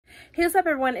Hey, what's up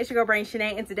everyone, it's your girl Brain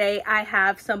Shanae, and today I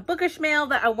have some Bookish mail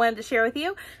that I wanted to share with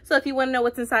you. So if you want to know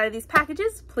what's inside of these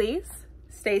packages, please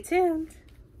stay tuned.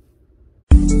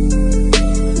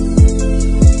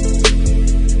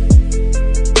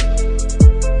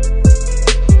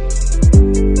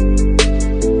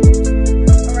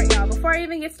 Alright y'all, before I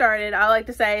even get started, I like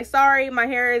to say sorry,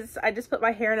 I just put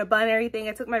my hair in a bun and everything.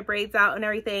 I took my braids out and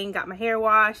everything, got my hair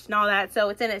washed and all that, so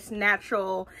it's in its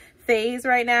natural phase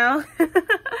right now.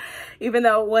 Even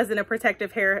though it wasn't a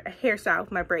protective hairstyle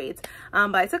with my braids,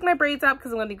 but I took my braids out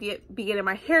because I'm going to be getting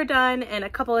my hair done in a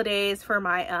couple of days for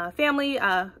my family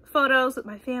photos with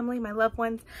my family, my loved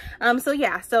ones. So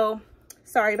yeah, so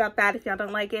sorry about that if y'all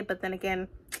don't like it, but then again,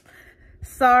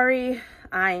 sorry,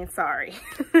 I ain't sorry.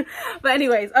 But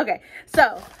anyways, okay,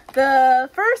 so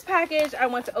the first package I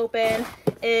want to open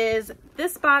is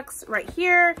this box right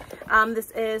here. This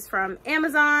is from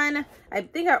Amazon. I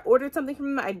think I ordered something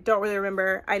from them. I don't really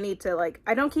remember. I need to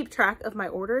I don't keep track of my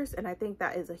orders, and I think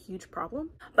that is a huge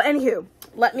problem. But anywho,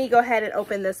 let me go ahead and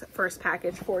open this first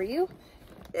package for you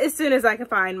as soon as I can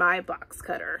find my box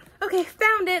cutter. Okay,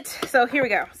 found it. So here we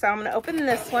go. So I'm gonna open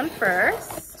this one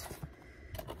first.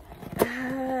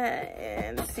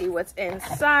 And see what's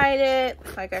inside it.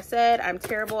 Like I said, I'm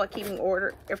terrible at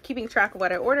keeping track of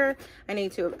what I order. I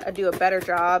need to do a better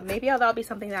job. Maybe that'll be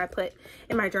something that I put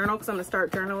in my journal, because I'm gonna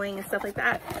start journaling and stuff like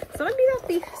that. So maybe that'll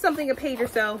be something, a page or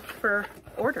so for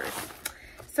orders.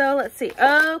 So let's see.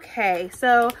 Okay,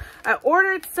 so I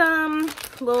ordered some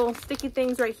little sticky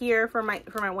things right here for my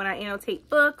when I annotate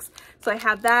books. So I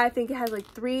have that. I think it has like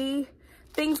 3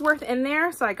 things worth in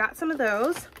there. So I got some of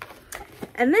those.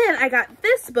 And then I got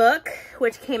this book,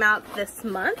 which came out this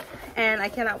month, and I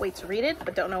cannot wait to read it,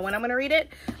 but don't know when I'm going to read it.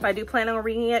 But I do plan on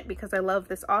reading it because I love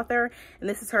this author, and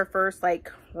this is her first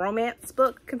romance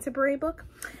book, contemporary book,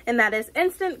 and that is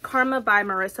Instant Karma by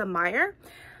Marissa Meyer.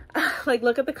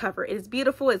 Look at the cover. It is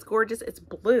beautiful. It's gorgeous. It's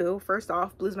blue. First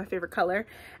off, blue is my favorite color,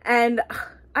 and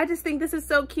I just think this is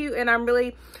so cute, and I'm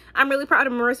really proud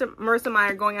of Marissa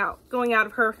Meyer going out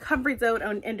of her comfort zone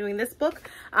and doing this book.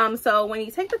 So when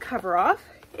you take the cover off,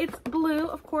 it's blue,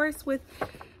 of course, with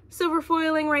silver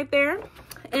foiling right there.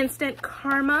 Instant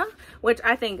Karma, which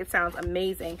I think it sounds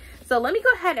amazing. So let me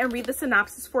go ahead and read the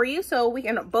synopsis for you, so we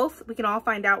can all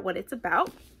find out what it's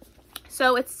about.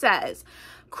 So it says,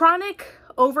 chronic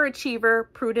overachiever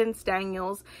Prudence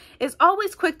Daniels is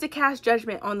always quick to cast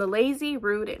judgment on the lazy,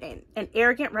 rude, and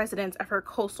arrogant residents of her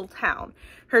coastal town.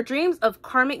 Her dreams of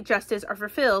karmic justice are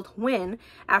fulfilled when,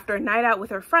 after a night out with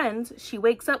her friends, she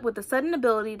wakes up with the sudden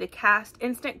ability to cast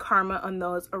instant karma on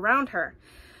those around her.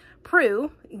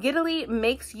 Prue giddily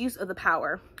makes use of the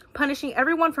power, punishing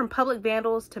everyone from public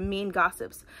vandals to mean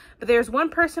gossips. But there's one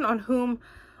person on whom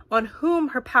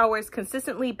her powers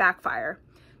consistently backfire.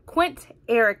 Quint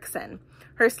Erickson,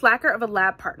 her slacker of a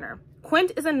lab partner.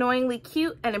 Quint is annoyingly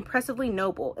cute and impressively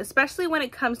noble, especially when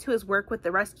it comes to his work with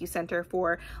the rescue center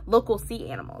for local sea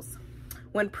animals.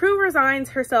 When Prue resigns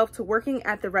herself to working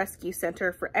at the rescue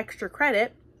center for extra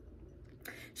credit,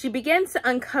 she begins to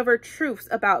uncover truths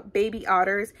about baby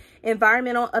otters,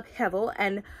 environmental upheaval,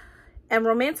 and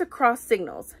romantic cross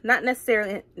signals, not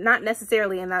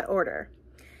necessarily in that order.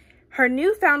 Her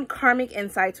newfound karmic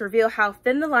insights reveal how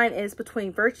thin the line is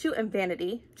between virtue and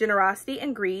vanity, generosity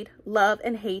and greed, love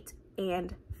and hate,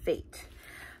 and fate.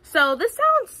 So this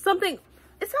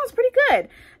sounds pretty good.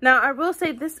 Now I will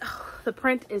say this, the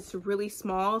print is really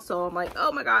small, so I'm like,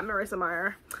 oh my God, Marissa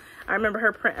Meyer. I remember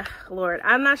her print, Lord.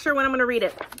 I'm not sure when I'm going to read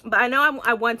it, but I know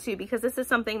I want to, because this is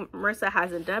something Marissa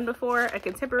hasn't done before, a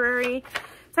contemporary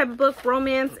type of book,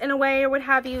 romance in a way, or what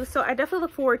have you. So I definitely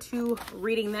look forward to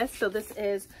reading this. So this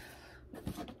is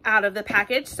out of the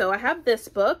package. So I have this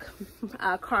book,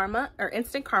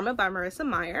 Instant Karma by Marissa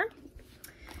Meyer.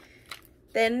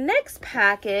 The next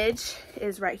package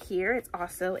is right here. It's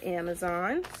also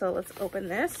Amazon. So let's open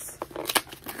this.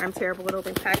 I'm terrible at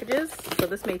opening packages, so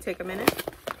this may take a minute.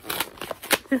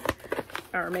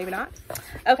 Or maybe not.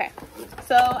 Okay,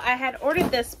 so I had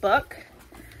ordered this book,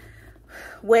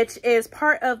 which is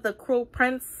part of the Cruel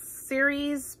Prince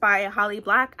series by Holly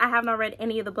Black. I have not read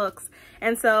any of the books,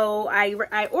 and so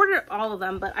I ordered all of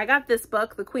them, but I got this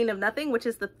book, The Queen of Nothing, which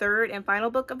is the 3rd and final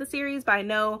book of the series. But I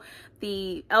know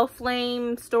the Elf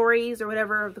Flame stories or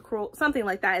whatever of the Cruel, something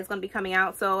like that, is going to be coming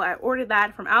out. So I ordered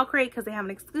that from Crate because they have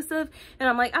an exclusive, and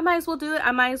I'm like, I might as well do it.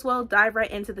 I might as well dive right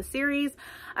into the series.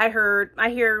 I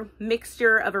hear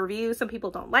mixture of reviews. Some people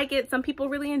don't like it, some people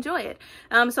really enjoy it.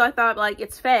 So I thought,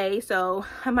 it's Fae, so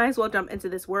I might as well jump into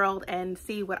this world and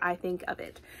see what I think of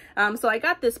it. So I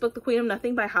got this book, The Queen of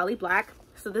Nothing by Holly Black.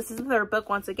 So this is the third book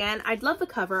once again. I love the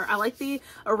cover. I like the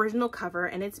original cover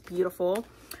and it's beautiful.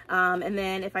 And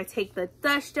then if I take the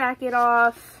dust jacket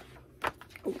off,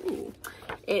 ooh,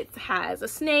 it has a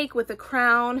snake with a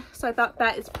crown. So I thought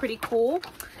that is pretty cool.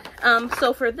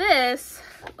 So for this,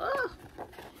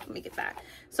 let me get that.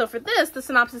 So for this, the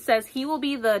synopsis says, he will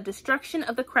be the destruction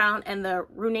of the crown and the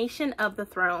ruination of the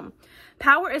throne.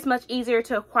 Power is much easier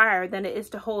to acquire than it is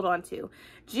to hold on to.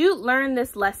 Jude learned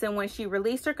this lesson when she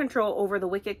released her control over the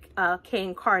wicked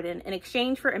King Cardan in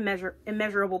exchange for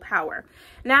immeasurable power.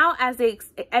 Now, as the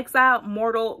exiled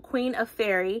mortal queen of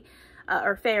fairy,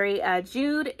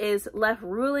 Jude is left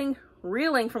reeling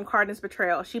from Cardan's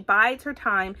betrayal. She bides her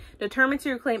time, determined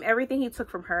to reclaim everything he took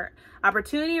from her.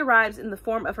 Opportunity arrives in the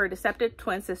form of her deceptive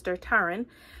twin sister, Taran,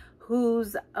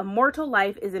 whose mortal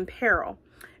life is in peril.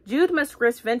 Jude must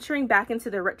risk venturing back into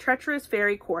the treacherous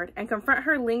fairy court and confront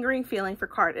her lingering feeling for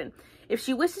Cardan if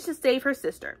she wishes to save her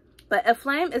sister. But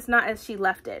aflame is not as she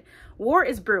left it. War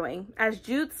is brewing. As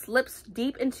Jude slips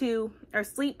deep into,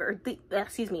 as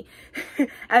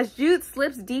Jude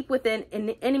slips deep within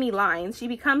enemy lines, she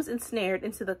becomes ensnared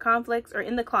into the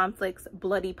conflict's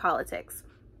bloody politics.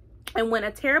 And when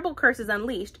a terrible curse is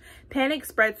unleashed, panic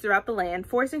spreads throughout the land,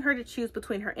 forcing her to choose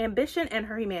between her ambition and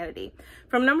her humanity.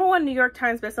 From #1 New York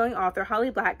Times bestselling author Holly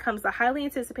Black comes the highly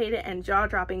anticipated and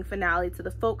jaw-dropping finale to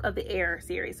the Folk of the Air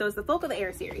series. So it's the Folk of the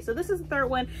Air series. So this is the third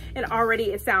one, and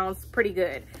already it sounds pretty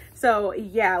good. So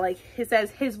yeah, like it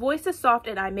says, his voice is soft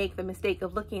and I make the mistake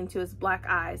of looking into his black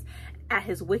eyes at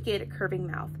his wicked, curving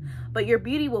mouth. But your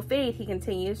beauty will fade, he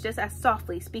continues, just as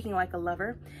softly, speaking like a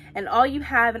lover. And all you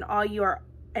have and all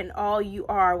you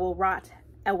are will rot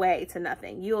away to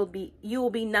nothing. You will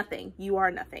be nothing. You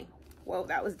are nothing. Whoa,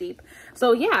 that was deep.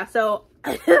 So yeah, so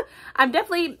I'm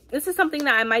definitely, this is something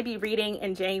that I might be reading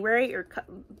in January, or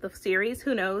the series,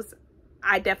 who knows.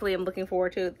 I definitely am looking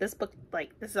forward to this book.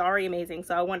 Like, this is already amazing.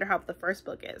 So I wonder how the first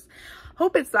book is.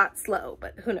 Hope it's not slow,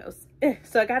 but who knows.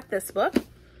 So I got this book.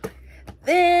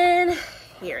 Then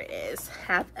here it is.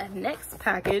 Have a next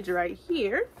package right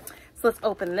here. So let's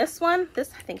open this one. This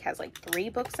I think has like 3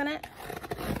 books in it.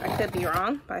 I could be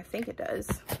wrong, but I think it does.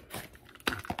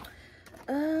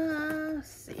 Let's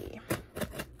see.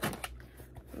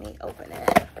 Let me open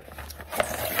it.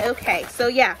 Okay, so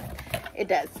yeah, it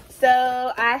does.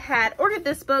 So I had ordered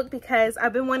this book because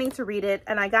I've been wanting to read it,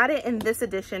 and I got it in this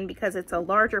edition because it's a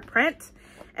larger print,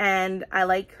 and I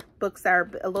like books that are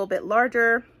a little bit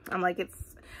larger.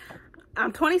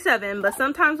 I'm 27, but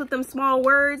sometimes with them small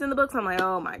words in the books, I'm like,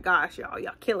 oh my gosh, y'all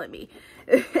killing me.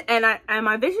 and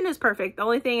my vision is perfect. The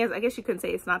only thing is, I guess you couldn't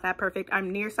say it's not that perfect. I'm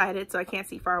nearsighted, so I can't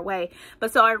see far away.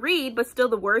 But so I read, but still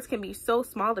the words can be so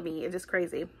small to me. It's just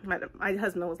crazy. My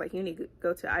husband was like, you need to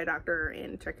go to eye doctor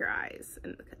and check your eyes.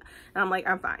 And I'm like,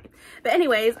 I'm fine. But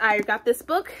anyways, I got this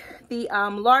book, the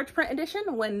large print edition,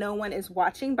 When No One Is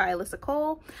Watching by Alyssa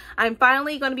Cole. I'm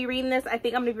finally going to be reading this. I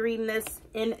think I'm going to be reading this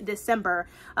in December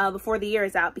before the year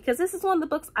is out, because this is one of the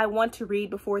books I want to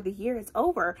read before the year is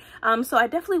over. So I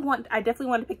definitely want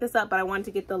to pick this up, but I wanted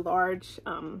to get the large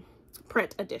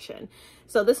print edition.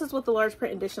 So this is what the large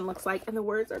print edition looks like, and the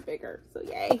words are bigger, so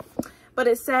yay. But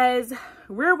it says,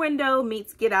 Rear Window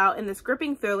meets Get Out in this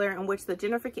gripping thriller in which the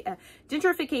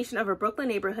gentrification of a Brooklyn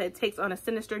neighborhood takes on a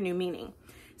sinister new meaning.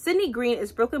 Sydney Green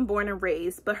is Brooklyn born and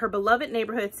raised, but her beloved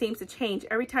neighborhood seems to change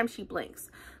every time she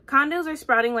blinks. Condos are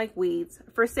sprouting like weeds,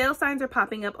 for sale signs are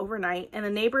popping up overnight, and the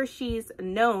neighbors she's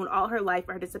known all her life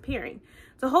are disappearing.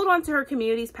 To hold on to her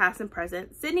community's past and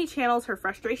present, Sydney channels her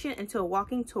frustration into a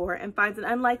walking tour and finds an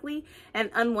unlikely and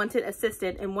unwanted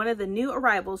assistant in one of the new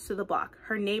arrivals to the block,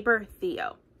 her neighbor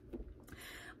Theo.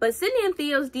 But Sydney and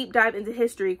Theo's deep dive into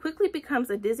history quickly becomes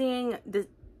a dizzying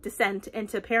descent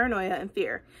into paranoia and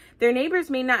fear. Their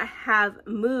neighbors may not have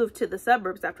moved to the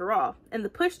suburbs after all, and the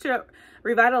push to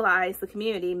revitalize the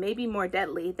community may be more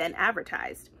deadly than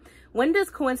advertised. When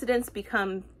does coincidence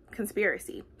become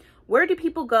conspiracy? Where do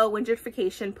people go when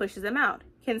gentrification pushes them out?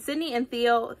 Can Sydney and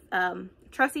Theo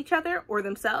trust each other or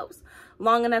themselves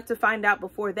long enough to find out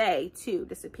before they, too,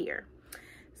 disappear?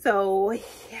 So,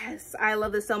 yes, I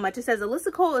love this so much. It says,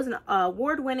 Alyssa Cole is an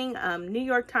award-winning New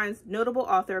York Times notable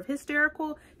author of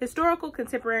historical,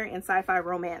 contemporary, and sci-fi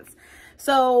romance.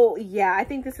 So, yeah, I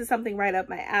think this is something right up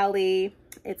my alley.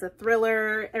 It's a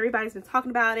thriller. Everybody's been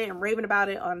talking about it and raving about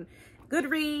it on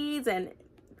Goodreads and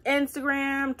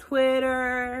Instagram,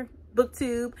 Twitter,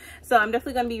 BookTube. So I'm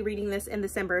definitely going to be reading this in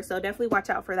December. So definitely watch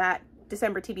out for that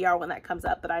December TBR when that comes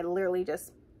up. But I literally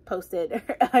just posted,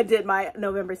 I did my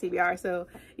November TBR. So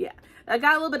yeah, I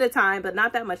got a little bit of time, but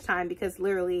not that much time, because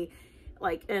literally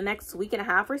like in the next week and a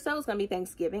half or so, it's going to be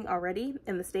Thanksgiving already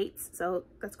in the States. So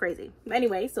that's crazy.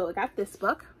 Anyway, so I got this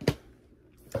book.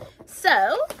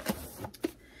 So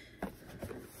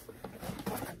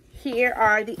here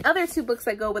are the other two books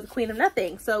that go with Queen of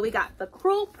Nothing. So we got The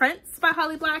Cruel Prince by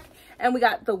Holly Black, and we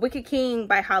got The Wicked King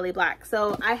by Holly Black.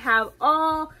 So I have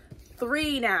all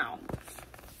three now.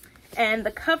 And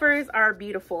the covers are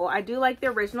beautiful. I do like the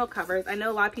original covers. I know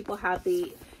a lot of people have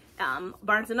the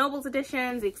Barnes & Noble's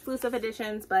editions, the exclusive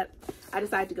editions, but I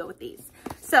decided to go with these.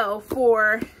 So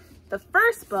for the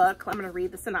first book, I'm going to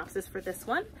read the synopsis for this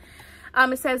one.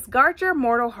 It says, guard your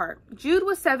mortal heart. Jude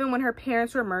was 7 when her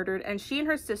parents were murdered, and she and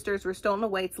her sisters were stolen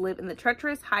away to live in the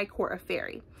treacherous high court of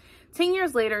Fairy. 10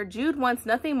 years later, Jude wants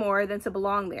nothing more than to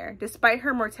belong there, despite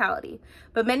her mortality.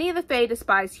 But many of the Fae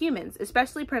despise humans,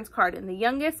 especially Prince Cardan, the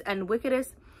youngest and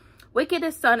wickedest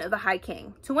son of the High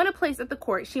King. To win a place at the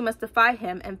court, she must defy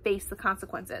him and face the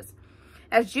consequences.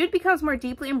 As Jude becomes more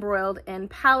deeply embroiled in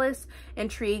palace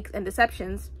intrigues and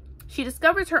deceptions, she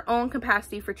discovers her own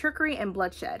capacity for trickery and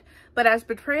bloodshed. But as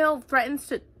betrayal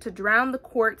threatens to drown the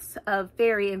courts of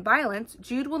Fairy in violence,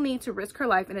 Jude will need to risk her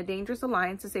life in a dangerous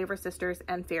alliance to save her sisters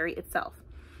and Fairy itself.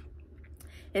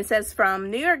 It says, from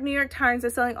New York Times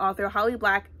bestselling author Holly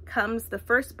Black comes the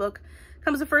first book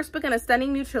in a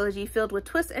stunning new trilogy filled with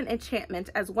twists and enchantment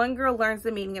as one girl learns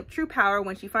the meaning of true power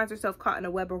when she finds herself caught in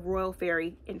a web of royal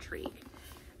fairy intrigue.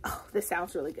 Oh, this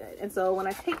sounds really good. And so when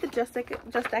I take the Just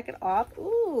Jacket off,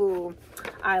 ooh,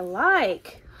 I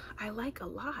like a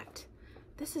lot.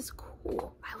 This is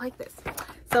cool. I like this.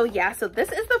 So yeah, so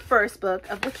this is the first book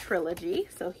of the trilogy.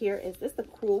 So here is this, The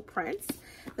Cruel Prince.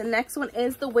 The next one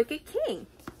is The Wicked King.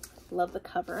 Love the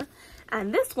cover.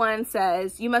 And this one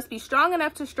says, you must be strong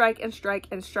enough to strike and strike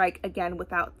and strike again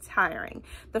without tiring.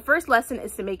 The first lesson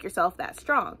is to make yourself that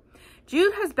strong.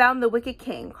 Jude has bound the Wicked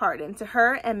King, Cardan, to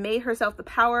her and made herself the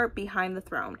power behind the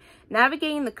throne.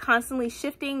 Navigating the constantly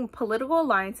shifting political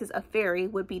alliances of Fairy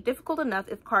would be difficult enough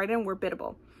if Cardan were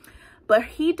biddable. But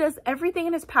he does everything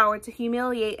in his power to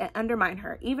humiliate and undermine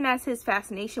her, even as his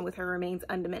fascination with her remains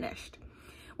undiminished.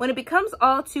 When it becomes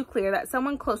all too clear that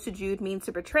someone close to Jude means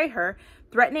to betray her,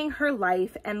 threatening her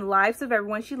life and the lives of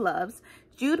everyone she loves,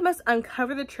 Jude must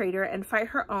uncover the traitor and fight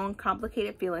her own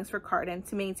complicated feelings for Cardan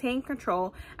to maintain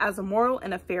control as a mortal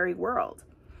in a fairy world.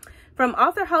 From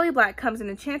author Holly Black comes an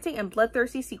enchanting and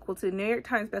bloodthirsty sequel to the New York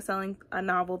Times bestselling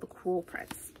novel, The Cruel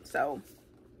Prince. So,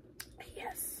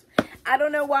 yes. I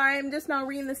don't know why I'm just not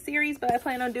reading the series, but I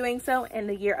plan on doing so in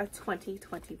the year of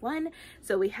 2021.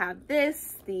 So we have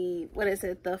this, the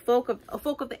Folk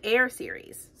of the Air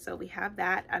series. So we have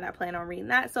that, and I plan on reading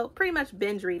that. So pretty much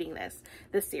binge reading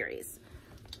this series.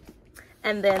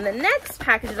 And then the next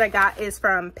packages I got is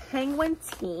from Penguin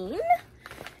Teen,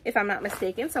 if I'm not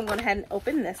mistaken. So I'm going to go ahead and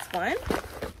open this one.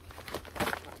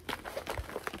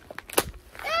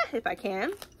 If I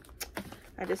can.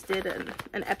 I just did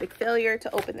an epic failure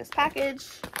to open this package.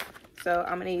 So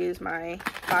I'm going to use my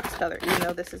box cutter, even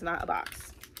though this is not a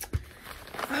box.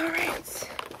 All right.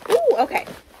 Ooh, okay.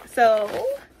 So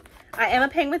I am a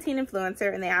Penguin Teen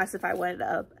influencer, and they asked if I wanted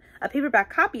a paperback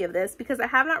copy of this because I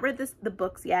have not read the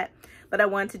books yet, but I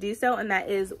wanted to do so. And that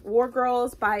is War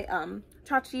Girls by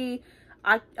Chachi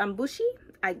Ambushi.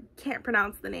 I can't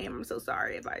pronounce the name. I'm so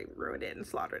sorry if I ruined it and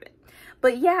slaughtered it.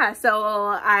 But yeah, so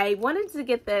I wanted to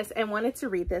get this and wanted to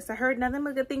read this. I heard nothing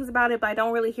but good things about it, but I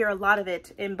don't really hear a lot of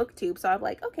it in BookTube. So I'm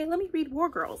like, okay, let me read War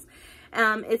Girls.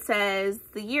 It says,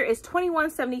 the year is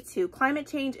 2172. Climate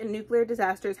change and nuclear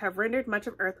disasters have rendered much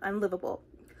of Earth unlivable.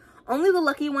 Only the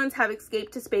lucky ones have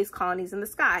escaped to space colonies in the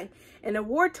sky. In a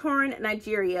war-torn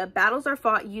Nigeria, battles are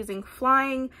fought using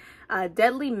flying,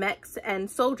 deadly mechs, and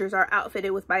soldiers are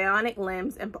outfitted with bionic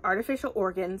limbs and artificial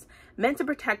organs meant to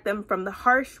protect them from the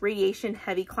harsh,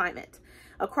 radiation-heavy climate.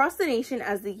 Across the nation,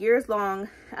 as the years-long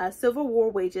civil war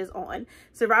wages on,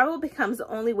 survival becomes the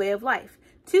only way of life.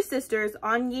 Two sisters,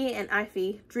 Anyi and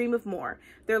Ife, dream of more.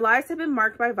 Their lives have been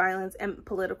marked by violence and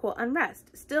political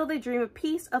unrest. Still, they dream of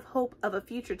peace, of hope, of a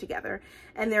future together,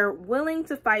 and they're willing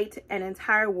to fight an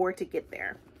entire war to get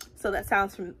there. So that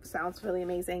sounds really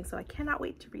amazing. So I cannot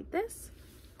wait to read this.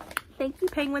 Thank you,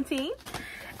 Penguin Teen.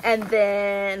 And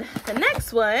then the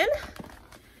next one,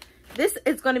 this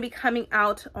is going to be coming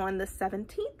out on the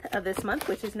 17th of this month,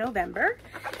 which is November.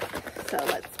 So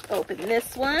let's open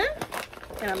this one.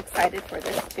 And I'm excited for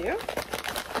this too.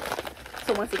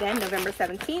 So once again, November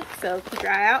 17th. So keep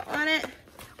your eye out on it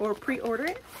or pre-order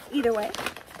it, either way.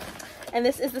 And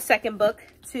this is the second book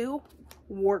to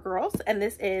War Girls. And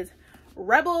this is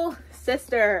Rebel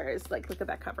Sisters. Like, look at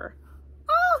that cover.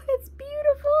 Oh, it's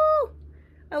beautiful.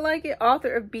 I like it.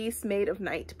 Author of Beast Made of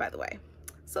Night, by the way.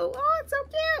 So, oh, it's so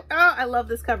cute. Oh, I love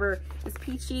this cover. It's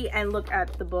peachy, and look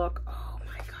at the book. Oh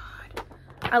my God.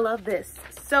 I love this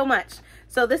so much.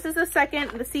 So this is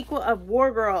the sequel of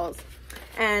War Girls.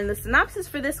 And the synopsis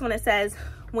for this one, it says,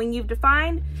 when you're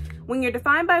defined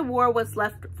by war, what's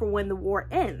left for when the war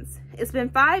ends? It's been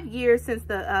 5 years since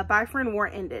the Biafran War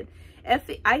ended.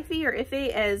 Ife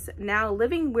is now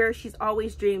living where she's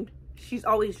always dreamed,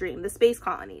 the space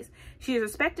colonies. She is a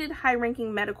respected,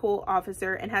 high-ranking medical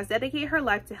officer and has dedicated her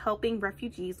life to helping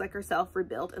refugees like herself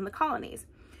rebuild in the colonies.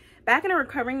 Back in a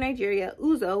recovering Nigeria,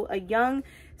 Uzo, a young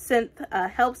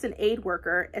synth helps an aid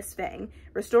worker, Esfang,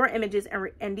 restore images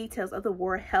and details of the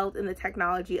war held in the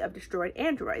technology of destroyed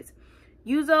androids.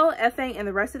 Uzo, Esfang, and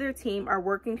the rest of their team are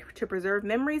working to preserve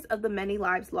memories of the many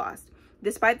lives lost,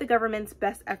 despite the government's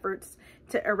best efforts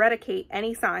to eradicate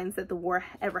any signs that the war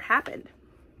ever happened.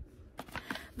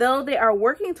 Though they are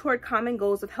working toward common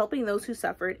goals of helping those who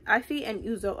suffered, Ife and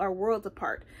Uzo are worlds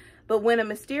apart. But when a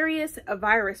mysterious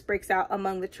virus breaks out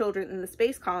among the children in the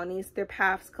space colonies, their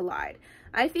paths collide.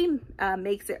 Ife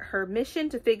makes it her mission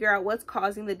to figure out what's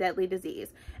causing the deadly disease,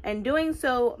 and doing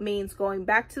so means going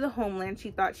back to the homeland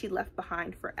she thought she left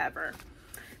behind forever.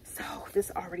 So this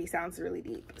already sounds really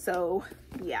deep. So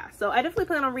yeah, so I definitely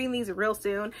plan on reading these real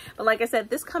soon. But like I said,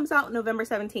 this comes out November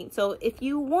 17th. So if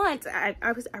you want, I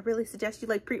really suggest you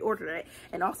like pre-order it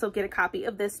and also get a copy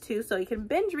of this too, so you can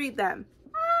binge read them.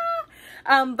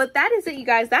 But that is it, you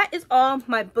guys. That is all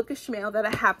my bookish mail that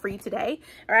I have for you today.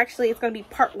 Or actually, it's going to be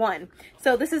part 1.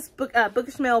 So this is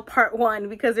bookish mail part 1,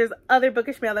 because there's other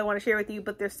bookish mail that I want to share with you,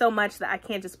 but there's so much that I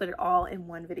can't just put it all in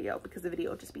one video because the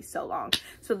video will just be so long.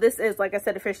 So this is, like I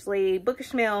said, officially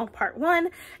bookish mail part 1,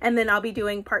 and then I'll be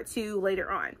doing part 2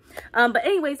 later on. But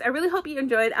anyways, I really hope you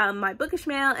enjoyed my bookish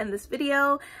mail and this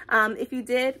video. If you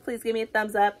did, please give me a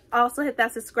thumbs up. Also hit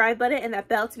that subscribe button and that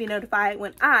bell to be notified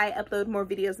when I upload more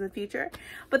videos in the future.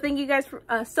 But thank you guys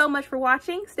so much for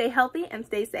watching. Stay healthy and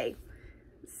stay safe.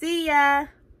 See ya.